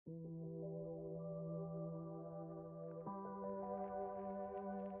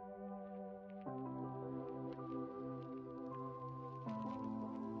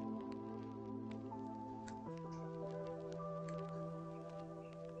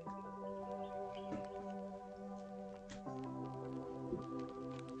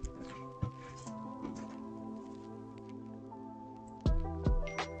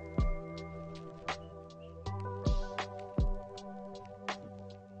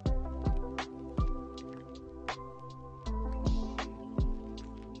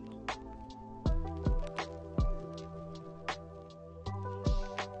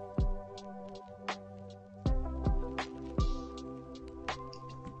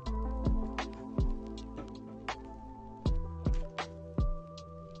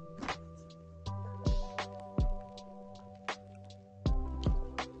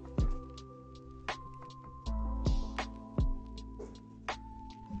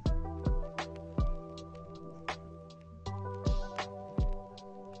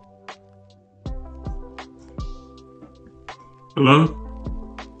Hello?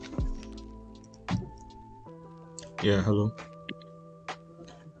 Yeah, hello.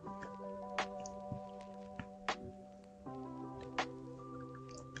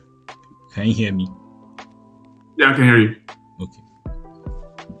 Can you hear me? Yeah, I can hear you. Okay.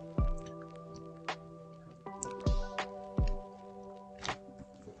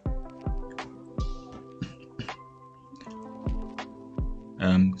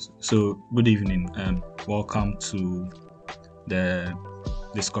 So good evening. Welcome to the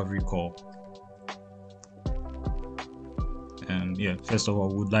discovery call. Yeah, first of all,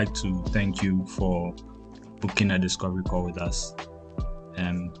 would like to thank you for booking a discovery call with us.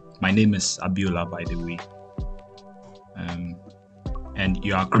 My name is Abiola, by the way. And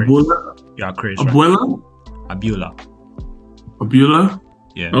you are Chris. Abuela? You are Chris, right? Abuela? Abiola. Abula?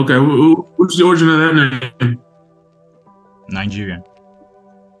 Yeah, Okay, what's the origin of that name? Nigerian.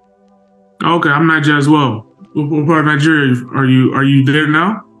 Okay, I'm Niger as well. What part of Nigeria are you there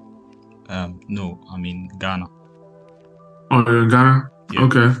now? No, I'm in Ghana. Oh, you're in Ghana? Yeah.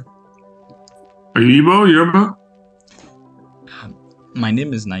 Okay. Are you Igbo? Yoruba? My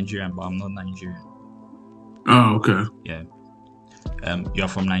name is Nigerian, but I'm not Nigerian. Oh, okay. Yeah. You're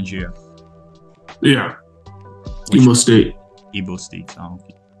from Nigeria. Yeah. Which Imo State. Igbo state.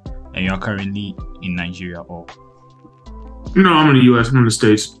 Okay. And you are currently in Nigeria or No, I'm in the US. I'm in the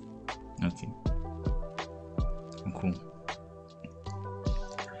States. okay. Cool.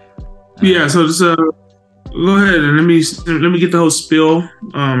 Yeah, so just go ahead and let me get the whole spiel.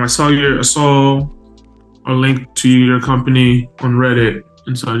 I saw a link to your company on Reddit,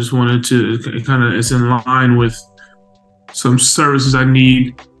 and so I just wanted to it's in line with some services I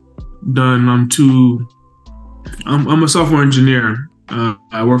need done. I'm a software engineer.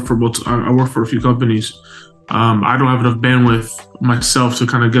 I work for a few companies. I don't have enough bandwidth myself to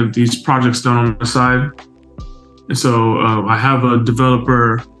kind of get these projects done on the side, and so I have a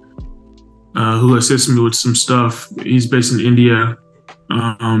developer who assists me with some stuff. He's based in India,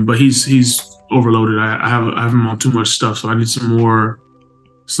 but he's overloaded. I have him on too much stuff, so I need some more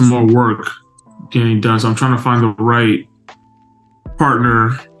work getting done. So I'm trying to find the right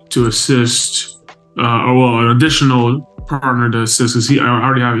partner to assist, an additional partner to assist. Because I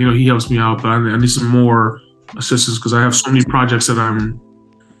already have, he helps me out, but I need some more assistance because I have so many projects that I'm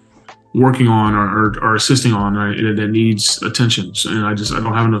working on or assisting on, right, that needs attention, and I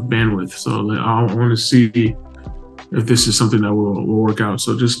don't have enough bandwidth. So I want to see if this is something that will work out.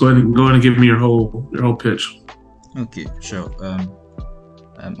 So just go ahead and give me your whole pitch. Okay, sure.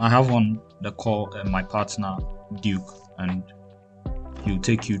 I have on the call my partner Duke, and he'll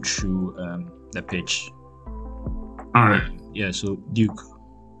take you through the pitch. All right. Yeah. So Duke,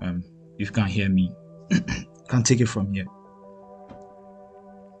 if you can hear me, can take it from here.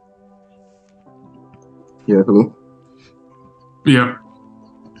 Yeah, hello. Yeah.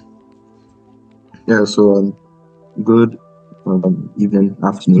 Yeah, so good evening,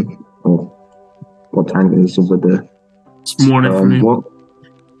 afternoon, or what time it is over there? It's morning for me. What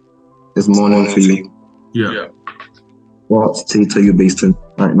is morning for you? Yeah. What state are you based in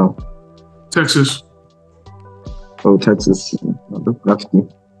right now? Texas. Oh, Texas. That's me.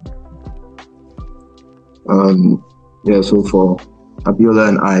 Yeah, so for Abiola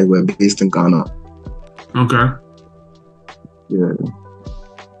and I, we're based in Ghana. Okay. Yeah.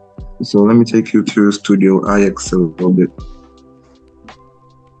 So let me take you to Studio IX a little bit.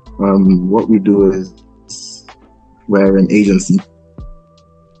 What we do is we're an agency,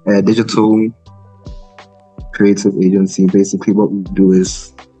 a digital creative agency. Basically, what we do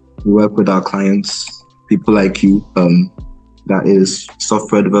is we work with our clients, people like you, that is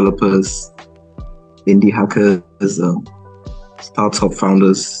software developers, indie hackers, startup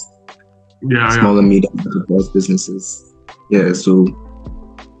founders, small and medium businesses. Yeah, so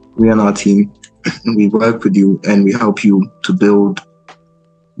we and our team, we work with you and we help you to build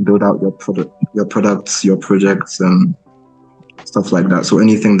out your products, your projects, stuff like that. So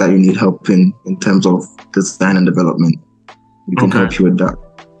anything that you need help in terms of design and development, we can help you with that.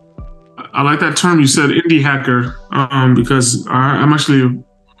 I like that term you said, indie hacker, because I'm actually,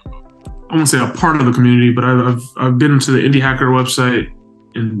 I won't say a part of the community, but I've been to the Indie Hacker website,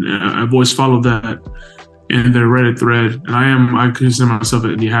 and I've always followed that in their Reddit thread, and I consider myself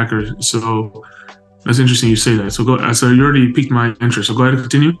an indie hacker. So that's interesting you say that. So you already piqued my interest. So go ahead and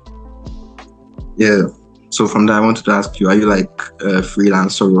continue. Yeah. So from there, I wanted to ask you: are you like a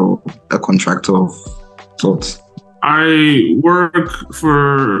freelancer or a contractor of sorts? I work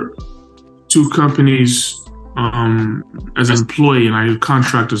for two companies as an employee, and I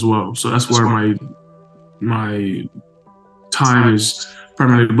contract as well. So that's where my time is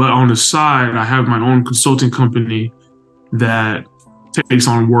primarily. But on the side, I have my own consulting company that takes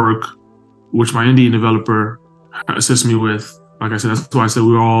on work, which my Indian developer assists me with. Like I said, that's why I said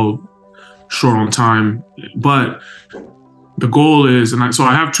we're all short on time. But the goal is, so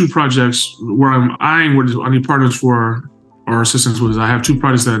I have two projects where I'm eyeing where I need partners for or assistance with. I have two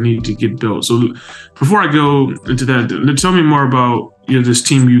projects that I need to get built. So before I go into that, tell me more about this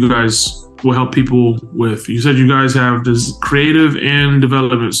team you guys will help people with. You said you guys have this creative and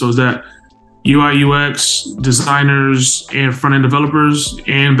development. So is that UI, UX designers and front-end developers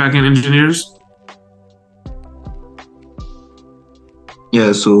and back-end engineers?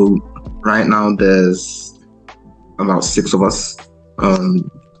 Yeah, so right now there's about 6 of us. 3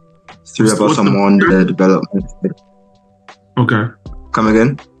 of us are on the development. Okay. Come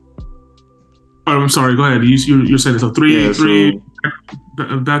again? Oh, I'm sorry. Go ahead. You're saying so three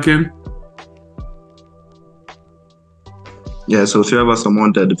back-end? Yeah, so 3 of us are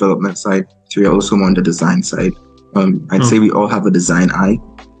on the development side, 3 are also on the design side. I'd say we all have a design eye.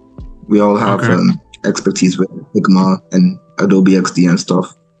 We all have expertise with Figma and Adobe XD and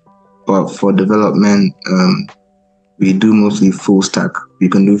stuff. But for development, we do mostly full stack. We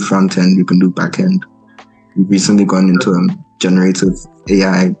can do front end, we can do back end. We've recently gone into generative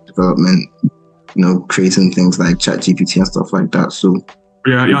AI development, creating things like ChatGPT and stuff like that. So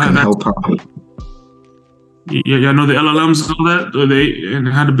we can help out. Yeah, I know the LLMs and all that. And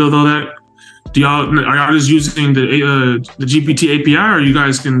how to build all that. Are y'all just using the GPT API, or you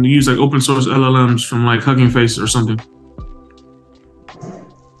guys can use like open source LLMs from like Hugging Face or something?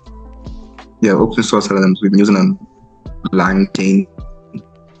 Yeah, open source LLMs. We've been using them LangChain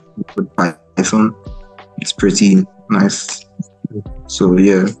with Python. It's pretty nice. So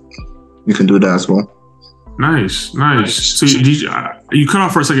yeah, we can do that as well. Nice. So you cut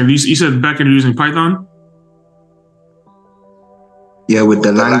off for a second. You said back end you're using Python? Yeah, with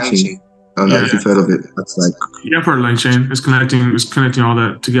the LangChain. I don't know if you've heard of it. That's like I've heard of LangChain. It's connecting all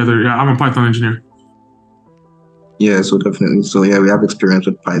that together. Yeah, I'm a Python engineer. Yeah, so definitely. So yeah, we have experience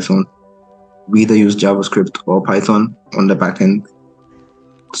with Python. We either use JavaScript or Python on the back end.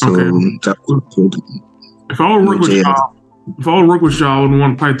 So JavaScript. If I would work with y'all, I would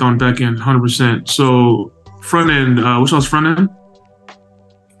want Python back end 100%. So front end, which one's front end?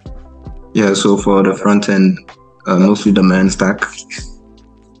 Yeah, so for the front end, mostly the MERN stack.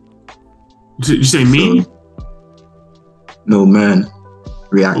 Did you say me? No, MERN.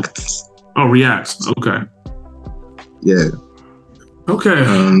 React. Oh, React. Okay. Yeah. Okay.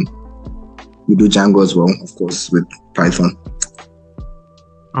 We do Django as well, of course, with Python.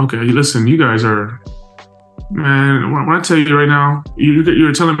 Okay, listen, you guys are, man, when I tell you right now,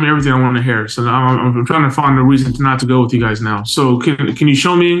 you're telling me everything I want to hear. So I'm trying to find a reason not to go with you guys now. So can you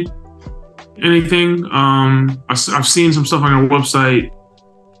show me anything? I've seen some stuff on your website.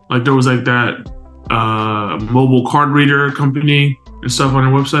 Like there was like that mobile card reader company and stuff on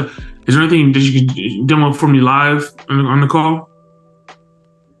your website. Is there anything that you can demo for me live on the call?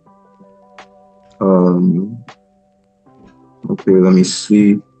 Okay, let me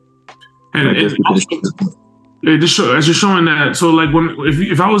see. And just showing that. So like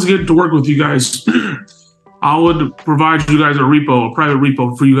if I was to get to work with you guys, I would provide you guys a private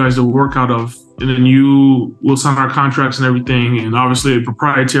repo for you guys to work out of, and then you will sign our contracts and everything. And obviously,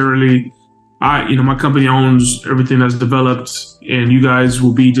 proprietarily, my company owns everything that's developed, and you guys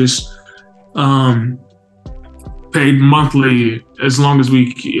will be just paid monthly as long as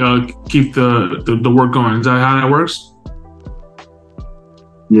we keep the work going. Is that how that works?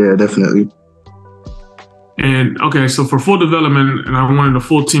 Yeah, definitely. And okay, so for full development, and I wanted a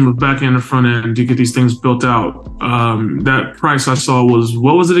full team of back end and front end to get these things built out. That price I saw was,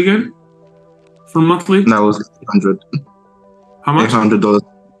 what was it again? For monthly? That was $800. How much? $800.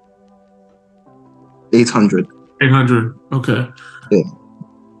 $800. Okay. Yeah.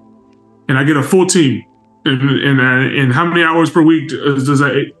 And I get a full team. And how many hours per week does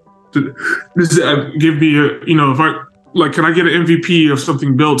that give me? If can I get an MVP of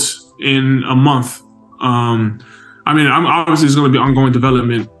something built in a month? I'm obviously it's going to be ongoing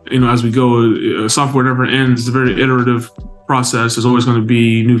development, as we go. Software never ends. It's a very iterative process. There's always going to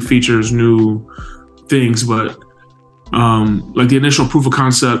be new features, new things, but like the initial proof of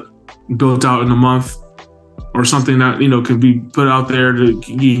concept built out in a month or something that, can be put out there to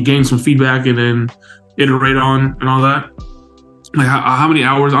gain some feedback and then iterate on and all that. Like how many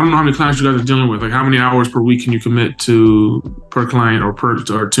hours, I don't know how many clients you guys are dealing with. Like how many hours per week can you commit to per client or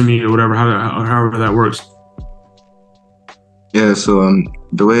to me or whatever, however that works? Yeah, so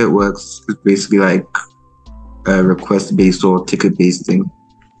the way it works is basically like a request-based or ticket-based thing.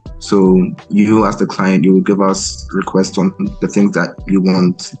 So you as the client, you will give us requests on the things that you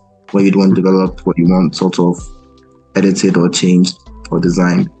want, what you want developed, what you want sort of edited or changed or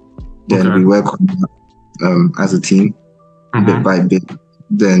designed. Then Okay. we work on that as a team, bit by bit.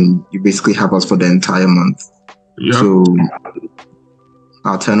 Then you basically have us for the entire month. Yep. So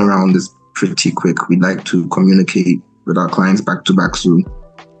our turnaround is pretty quick. We like to communicate with our clients back to back, so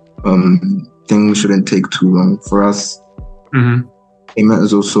things shouldn't take too long for us. Payment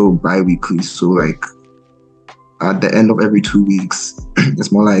is also bi-weekly, so like at the end of every 2 weeks,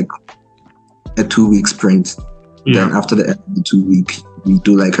 it's more like a 2-week sprint. Yeah. Then after the end of the 2 week, we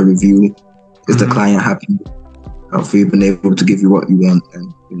do like a review. Is the client happy? Have we been able to give you what you want?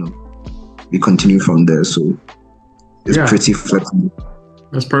 And we continue from there. So it's pretty flexible.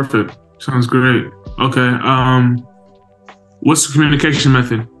 That's perfect. Sounds great. Okay. What's the communication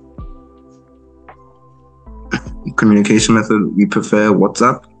method? Communication method, we prefer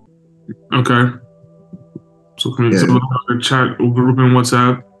WhatsApp. Okay. So chat group in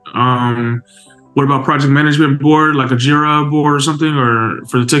WhatsApp. What about project management board, like a Jira board or something, or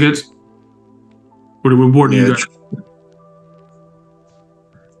for the tickets? What board do you got?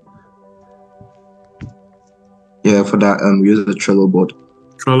 Yeah, for that, we use the Trello board.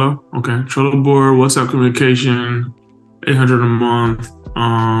 Trello, okay. Trello board, WhatsApp communication, 800 a month.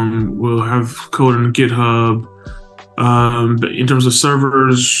 We'll have code in GitHub. In terms of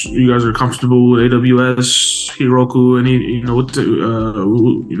servers, you guys are comfortable with AWS, Heroku,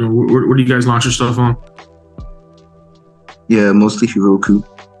 where do you guys launch your stuff on? Yeah, mostly Heroku.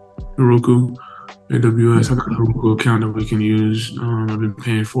 Heroku, AWS. I got a Heroku account that we can use. I've been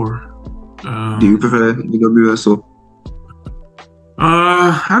paying for. Do you prefer AWS or?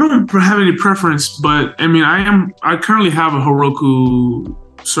 I don't have any preference, but I mean, I currently have a Heroku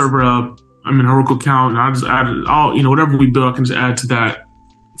server up. I mean, Heroku account, and I just added all, whatever we build, I can just add to that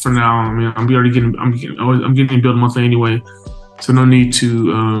for now. I mean, I'm getting billed monthly anyway, so no need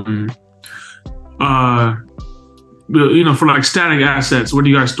to, for like static assets. Where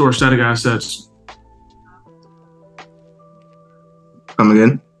do you guys store static assets? Come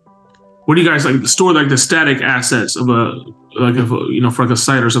again? Where do you guys store the static assets of for like a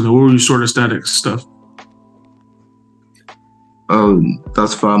site or something? Where would you store the static stuff?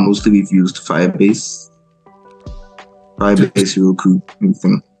 Thus far, mostly we've used Firebase, Heroku,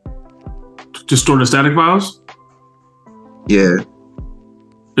 anything. To store the static files? Yeah.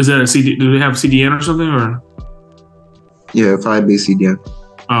 Is that a CD? Do they have CDN or something, or? Yeah, Firebase CDN.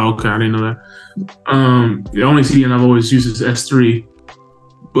 Oh, okay. I didn't know that. The only CDN I've always used is S3.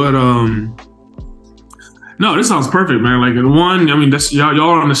 But no, this sounds perfect, man. Like one, I mean, that's y'all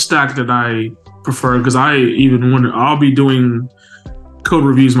are on the stack that I prefer, because I'll be doing code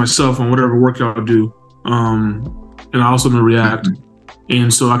reviews myself on whatever work y'all do, and I also know React,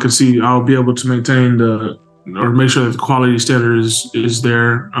 and so I'll be able to maintain make sure that the quality standard is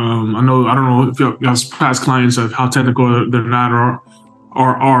there. I don't know if y'all's past clients of how technical they're not or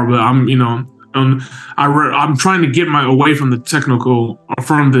are, but I'm trying to get away from the technical or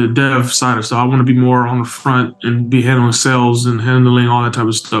from the dev side of stuff. I want to be more on the front and be handling sales and handling all that type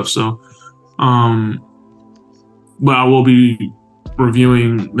of stuff. So, but I will be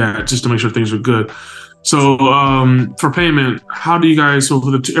reviewing that just to make sure things are good. So, for payment, how do you guys? So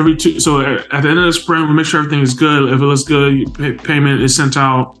for at the end of the sprint, we make sure everything is good. If it looks good, payment is sent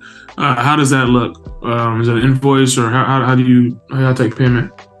out. How does that look? Is it an invoice, or how do you take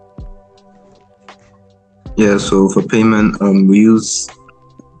payment? Yeah, so for payment, there's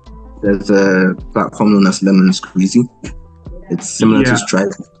a platform known as Lemon Squeezy. It's similar to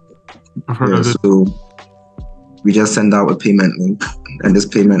Stripe. I've heard of it. So we just send out a payment link, and this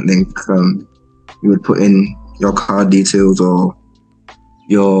payment link, you would put in your card details or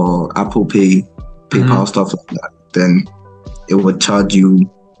your Apple Pay, PayPal, stuff like that. Then it would charge you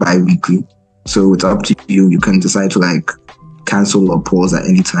bi-weekly. So it's up to you. You can decide to cancel or pause at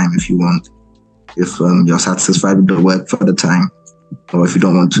any time if you want. If you're satisfied with the work for the time, or if you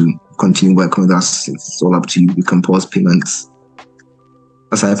don't want to continue working with us, it's all up to you. You can pause payments.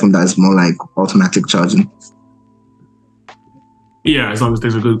 Aside from that, it's more like automatic charging. Yeah, as long as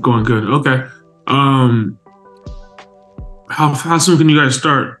things are going good. Okay. How soon can you guys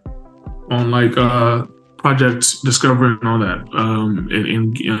start on project discovery and all that,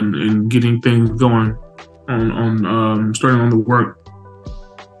 and getting things going on starting on the work?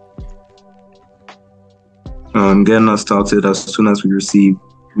 Getting us started as soon as we receive.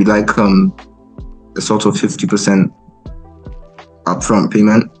 We like a sort of 50% upfront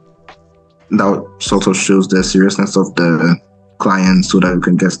payment. That sort of shows the seriousness of the client so that we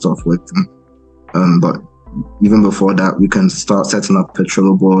can get stuff with them. But even before that, we can start setting up a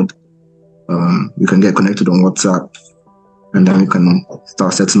Trello board. We can get connected on WhatsApp, and then we can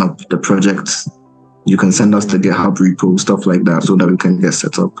start setting up the projects you can send us the GitHub repo, stuff like that, so that we can get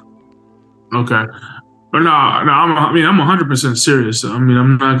set up. Okay. But I'm 100% serious. I mean,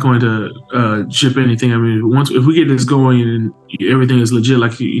 I'm not going to ship anything. I mean, if we get this going and everything is legit,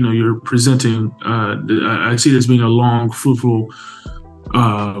 like you're presenting, I see this being a long, fruitful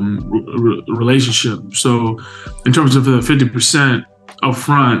relationship. So, in terms of the 50%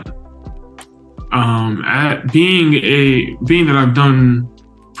 upfront, being that I've done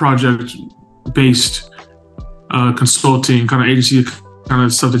project-based consulting, kind of agency kind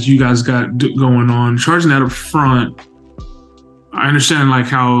of stuff that you guys got going on, charging that up front, I understand like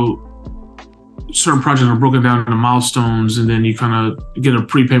how certain projects are broken down into milestones and then you kind of get a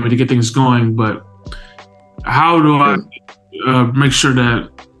prepayment to get things going. But how do I make sure that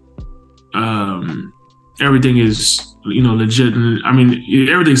everything is legit? And I mean,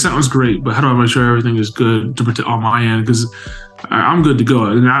 everything sounds great, but how do I make sure everything is good to protect on my end? Because I'm good to go.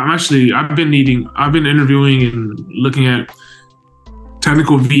 And I've been interviewing and looking at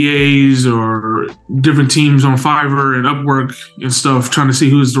technical VAs or different teams on Fiverr and Upwork and stuff, trying to see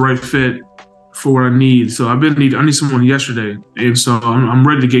who's the right fit for what I need. So I need someone yesterday, and so I'm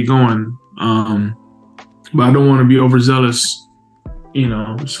ready to get going. But I don't want to be overzealous,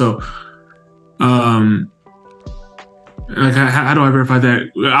 So, like, how do I verify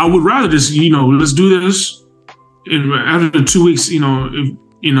that? I would rather just, let's do this. And after the 2 weeks,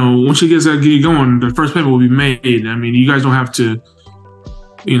 once you get that gig going, the first payment will be made. I mean, you guys don't have to.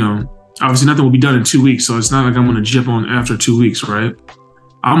 Obviously nothing will be done in 2 weeks, so it's not like I'm going to jip on after 2 weeks, right?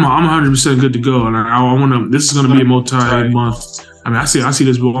 I'm 100% good to go, and I want to. This is going to be a multi-month. I mean, I see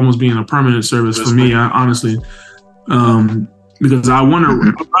this almost being a permanent service for me, honestly, because I want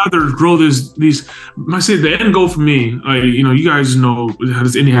to rather grow these. I say the end goal for me, you guys know how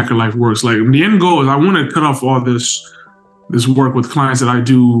this indie hacker life works. Like the end goal is I want to cut off all this work with clients that I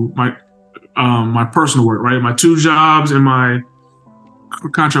do my personal work, right? My 2 jobs and my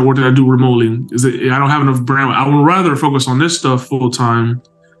contract work that I do remotely. Is that I don't have enough brand. I would rather focus on this stuff full time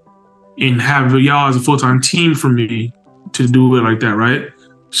and have y'all as a full-time team for me to do it like that, right?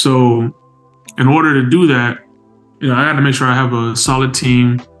 So in order to do that, I got to make sure I have a solid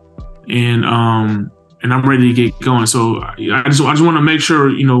team and I'm ready to get going. So I just want to make sure,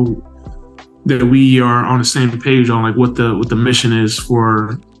 that we are on the same page on like what the mission is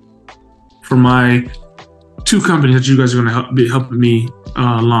for my 2 companies that you guys are going to be helping me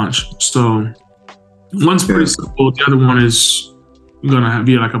launch. So one's pretty simple. The other one is going to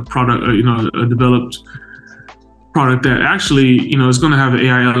be like a product, a developed product that actually, is going to have an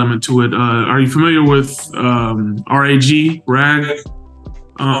AI element to it. Are you familiar with RAG? RAG?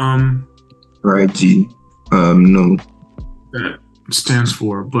 No. That stands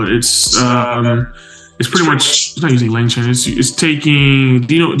for, but it's pretty much, it's not using LangChain. It's taking.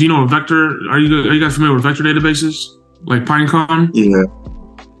 Do you know a vector? Are you guys familiar with vector databases like Pinecone?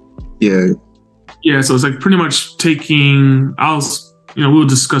 Yeah. So it's like pretty much taking. We'll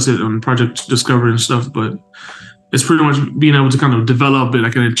discuss it on Project Discovery and stuff, but it's pretty much being able to kind of develop it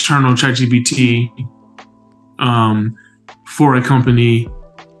like an internal ChatGPT for a company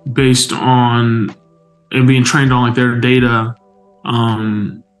based on and being trained on like their data.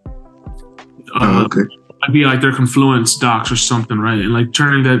 Might be like their Confluence docs or something, right? And like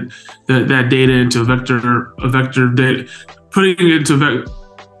turning that data into vector data, turning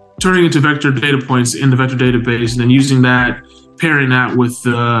into vector data points in the vector database, and then using that, pairing that with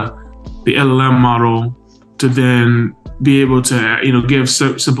the LLM model to then be able to give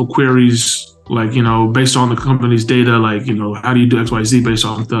simple queries like based on the company's data, like how do you do XYZ based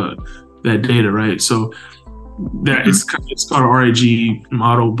on that data, right? So that it's called a RAG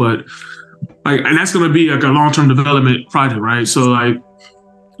model, but like, and that's going to be like a long-term development project, right? So like,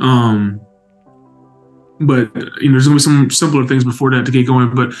 but there's going to be some simpler things before that to get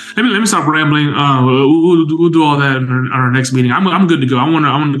going. But let me stop rambling. We'll do all that in our next meeting. I'm good to go. I want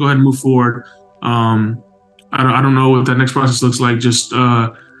to go ahead and move forward. I don't know what that next process looks like. Just you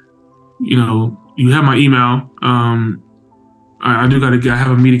have my email. I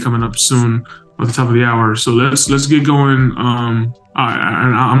have a meeting coming up soon at the top of the hour. So let's get going.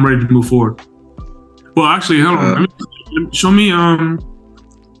 I'm ready to move forward. Well, actually, hold on. Show me. Can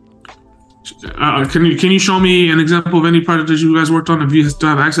you show me an example of any project that you guys worked on if you still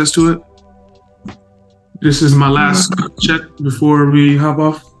have access to it? This is my last check before we hop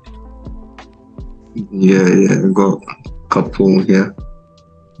off. Yeah, I got a couple here.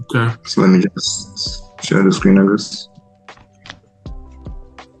 Okay. So let me just share the screen, I guess.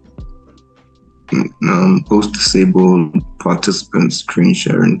 Post disable participant screen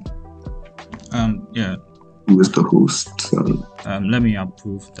sharing. Yeah. Who is the host? Let me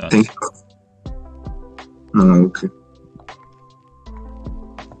approve that. No, okay.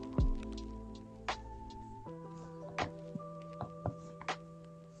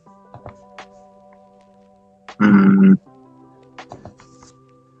 Mm,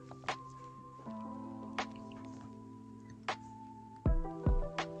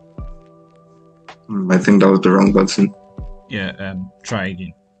 I think that was the wrong button. Yeah, try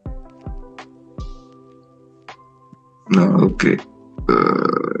again. No, okay.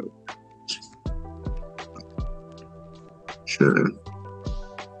 Sure.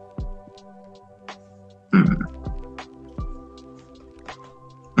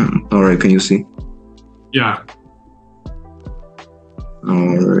 All right, can you see? Yeah.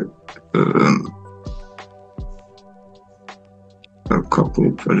 All right. A couple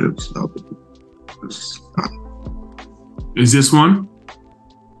of projects. Is this one?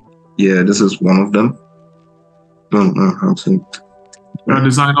 Yeah, this is one of them. Don't know how to. I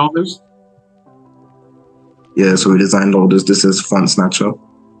designed all this? Yeah, so we designed all this. This is Font Snatcher.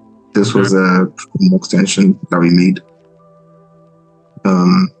 This was a extension that we made.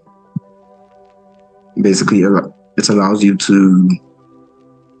 Basically, it allows you to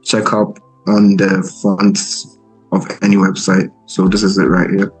check up on the fonts of any website. So this is it right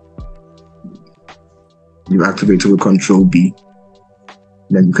here. You activate it with Control B.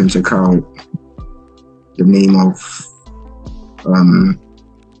 Then you can check out the name of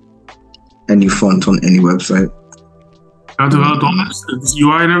any font on any website. I developed all this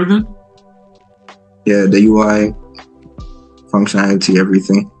UI and everything? Yeah, the UI, functionality,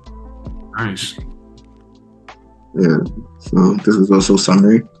 everything. Nice. Yeah, so this is also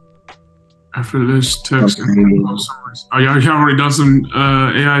summary. Effortless text. Okay. Oh, y'all already done some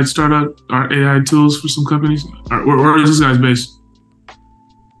AI startup or AI tools for some companies? Where is this guy's based?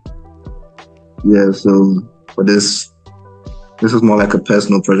 Yeah, so for this is more like a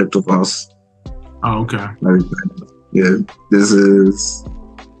personal project of ours. Oh, okay. Yeah, this is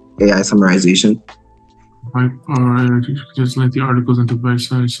AI summarization. Right, all right. Just link the articles into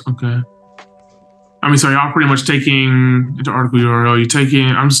websites. Okay. I mean, so y'all pretty much taking the article URL. You're taking.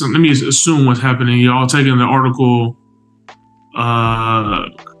 Let me assume what's happening. Y'all taking the article,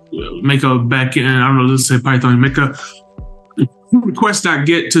 make a backend. I don't know. Let's say Python. Make a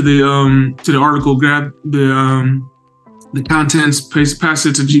request.get to the article. Grab the contents, pass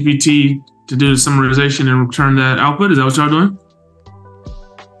it to GPT to do the summarization and return that output. Is that what y'all doing?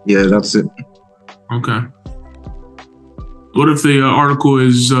 Yeah, that's it. Okay. What if the article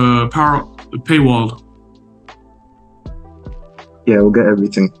is paywalled? Yeah, we'll get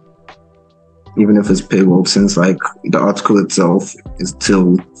everything, even if it's paywalled, since like the article itself is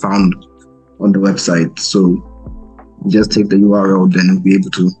still found on the website. So you just take the URL, then we'll be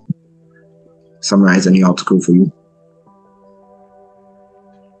able to summarize any article for you.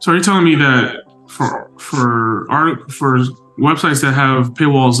 So you're telling me that for websites that have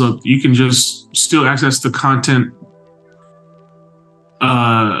paywalls up, you can just still access the content.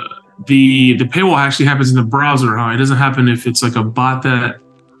 The paywall actually happens in the browser, huh? It doesn't happen if it's like a bot that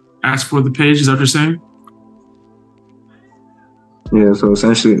asks for the page. Is that what you're saying? Yeah, so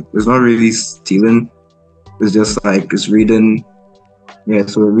essentially, it's not really stealing. It's just like it's reading. Yeah,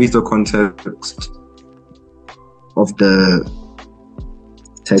 so it reads the context of the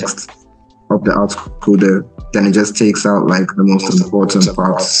text of the article there. Then it just takes out like the most important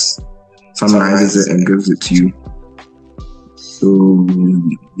parts, summarizes it, and gives it to you. So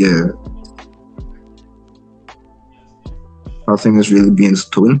yeah, nothing is really being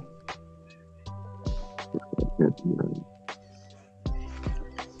stolen.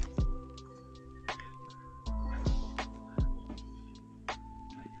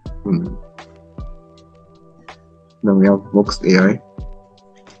 Then we have Vox AI.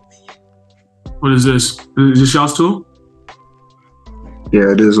 What is this? Is this y'all's tool?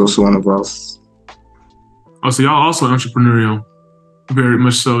 Yeah, it is also one of us. Oh, so y'all also entrepreneurial. Very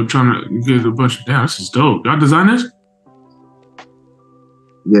much so, trying to get a bunch of, damn, this is dope. Y'all design this?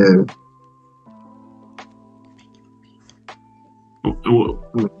 Yeah.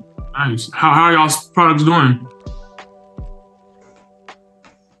 Nice. How are y'all's products doing?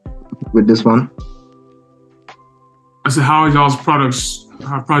 With this one? I said, how are y'all's projects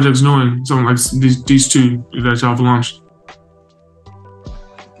doing? Something like these two that y'all have launched.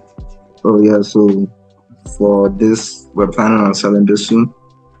 Oh yeah, so for this, we're planning on selling this soon.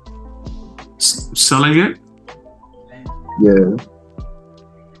 Selling it? Yeah.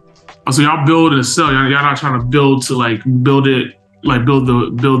 Oh, so y'all build and sell. Y'all not trying to build to like build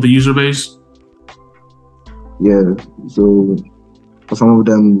the user base. Yeah. So for some of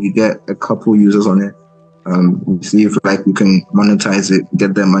them, we get a couple users on it. We see if like we can monetize it,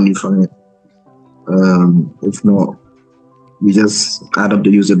 get their money from it. If not, we just add up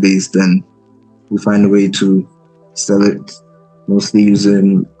the user base, then we find a way to sell it, mostly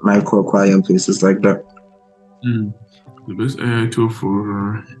using microacquire and places like that. The best AI tool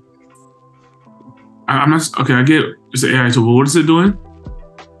for. I'm not okay. I get it's an AI tool, but what is it doing?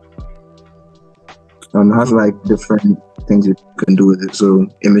 It has like different things you can do with it. So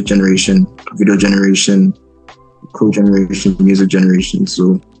image generation, video generation, code generation, music generation.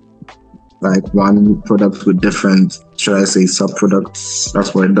 So like one product with different, should I say, sub products.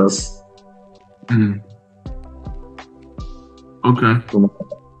 That's what it does. Okay,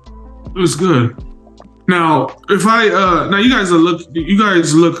 it was good. Now, if I now you guys look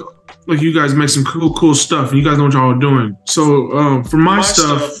like you guys make some cool stuff, and you guys know what y'all are doing. So for my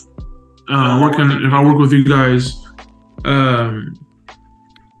stuff, if I work with you guys,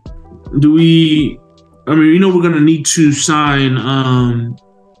 do we? I mean, we're gonna need to sign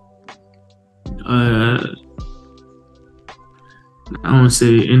I don't want to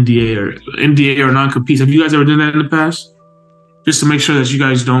say NDA or non-compete. Have you guys ever done that in the past? Just to make sure that you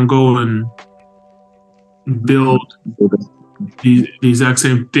guys don't go and build the exact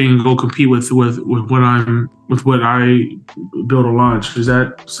same thing, go compete with what I build or launch. Is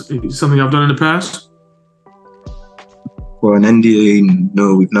that something I've done in the past? For an NDA,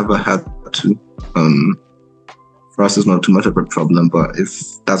 no, we've never had to. For us, it's not too much of a problem, but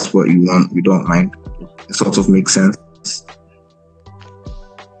if that's what you want, we don't mind. It sort of makes sense.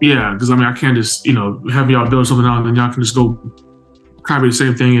 Yeah, because I can't just have y'all build something out and then y'all can just go copy the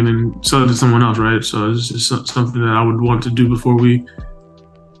same thing and then sell it to someone else, right? So it's just something that I would want to do before we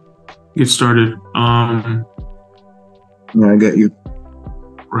get started. Yeah, I get you.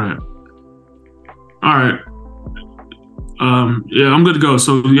 Right. All right. Yeah, I'm good to go.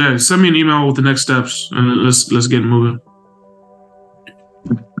 So yeah, send me an email with the next steps and let's get moving.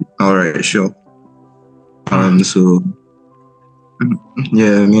 All right, sure. So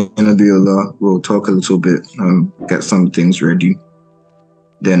yeah, me and Abiola will talk a little bit, get some things ready.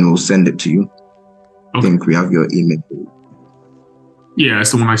 Then we'll send it to you. Okay. I think we have your email. Yeah,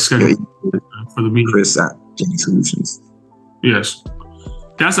 that's the one I scheduled for the meeting. Chris at Jenny Solutions. Yes.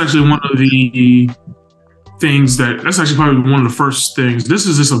 That's actually one of the things that's actually probably one of the first things. This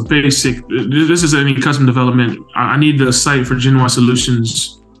is just a basic, this is any custom development. I need the site for Genuine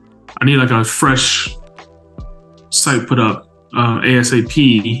Solutions. I need like a fresh site put up,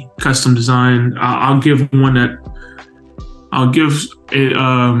 ASAP, custom design. I'll give an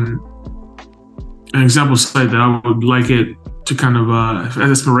example site that I would like it to kind of as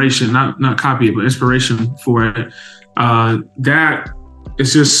inspiration, not copy it, but inspiration for it. That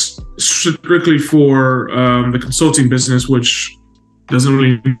is just strictly for the consulting business, which doesn't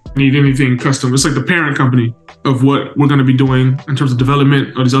really need anything custom. It's like the parent company of what we're going to be doing in terms of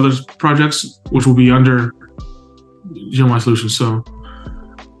development of these other projects, which will be under Genuine Solutions. So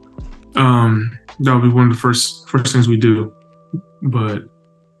that'll be one of the first things we do. But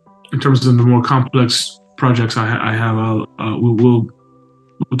in terms of the more complex projects I have, we'll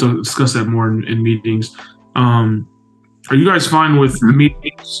discuss that more in meetings. Are you guys fine with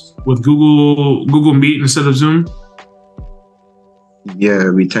meetings with Google Meet instead of Zoom? Yeah,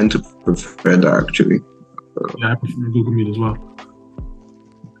 we tend to prefer that actually. Yeah, I prefer Google Meet as well.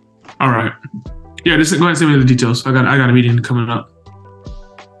 All right. Yeah, just go ahead and send me the details. I got a meeting coming up.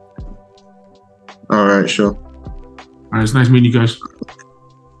 All right, sure. All right, it's nice meeting you guys.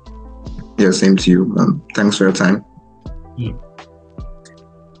 Yeah, same to you. Thanks for your time. Yeah.